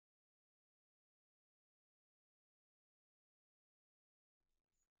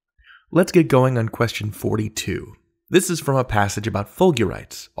Let's get going on question 42. This is from a passage about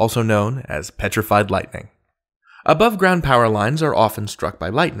fulgurites, also known as petrified lightning. Above-ground power lines are often struck by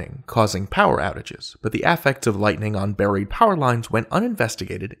lightning, causing power outages, but the effects of lightning on buried power lines went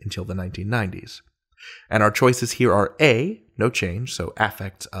uninvestigated until the 1990s. And our choices here are A, no change, so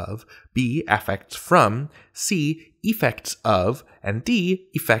affects of, B, affects from, C, effects of, and D,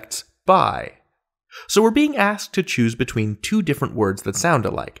 effects by. So we're being asked to choose between two different words that sound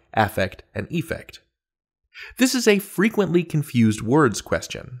alike, affect and effect. This is a frequently confused words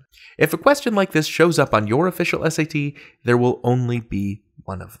question. If a question like this shows up on your official SAT, there will only be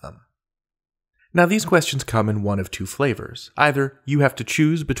one of them. Now these questions come in one of two flavors. Either you have to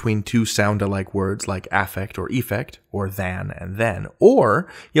choose between two sound-alike words like affect or effect, or than and then,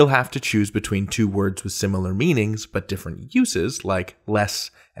 or you'll have to choose between two words with similar meanings but different uses like less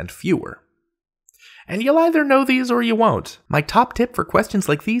and fewer. And you'll either know these or you won't. My top tip for questions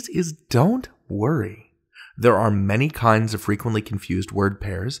like these is don't worry. There are many kinds of frequently confused word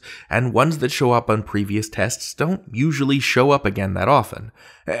pairs, and ones that show up on previous tests don't usually show up again that often.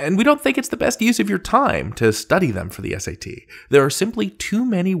 And we don't think it's the best use of your time to study them for the SAT. There are simply too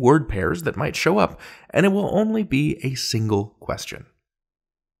many word pairs that might show up, and it will only be a single question.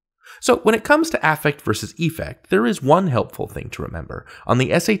 So when it comes to affect versus effect, there is one helpful thing to remember. On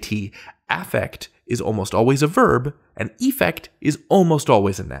the SAT, affect is almost always a verb, and effect is almost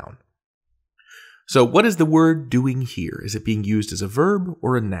always a noun. So what is the word doing here? Is it being used as a verb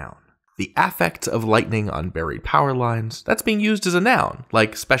or a noun? The affects of lightning on buried power lines, that's being used as a noun,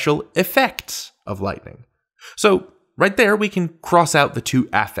 like special effects of lightning. So right there we can cross out the two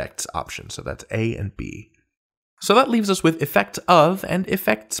affects options, so that's A and B. So that leaves us with effects of and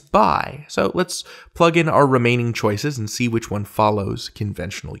effects by. So let's plug in our remaining choices and see which one follows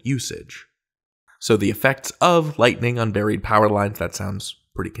conventional usage. So the effects of lightning on buried power lines, that sounds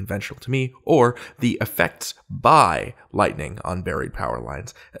pretty conventional to me, or the effects by lightning on buried power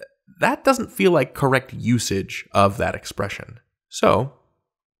lines. That doesn't feel like correct usage of that expression. So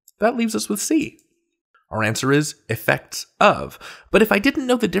that leaves us with C. Our answer is effects of. But if I didn't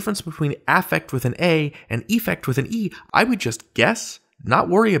know the difference between affect with an A and effect with an E, I would just guess, not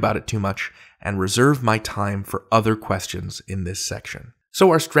worry about it too much, and reserve my time for other questions in this section. So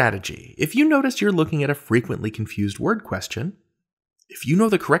our strategy. If you notice you're looking at a frequently confused word question, if you know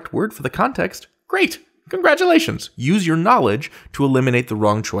the correct word for the context, great! Congratulations! Use your knowledge to eliminate the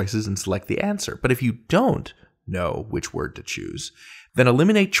wrong choices and select the answer. But if you don't know which word to choose, then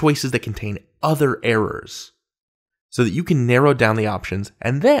eliminate choices that contain other errors so that you can narrow down the options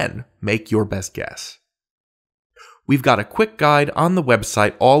and then make your best guess. We've got a quick guide on the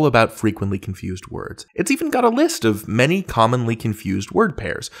website all about frequently confused words. It's even got a list of many commonly confused word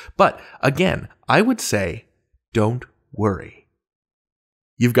pairs. But again, I would say, don't worry.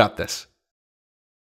 You've got this.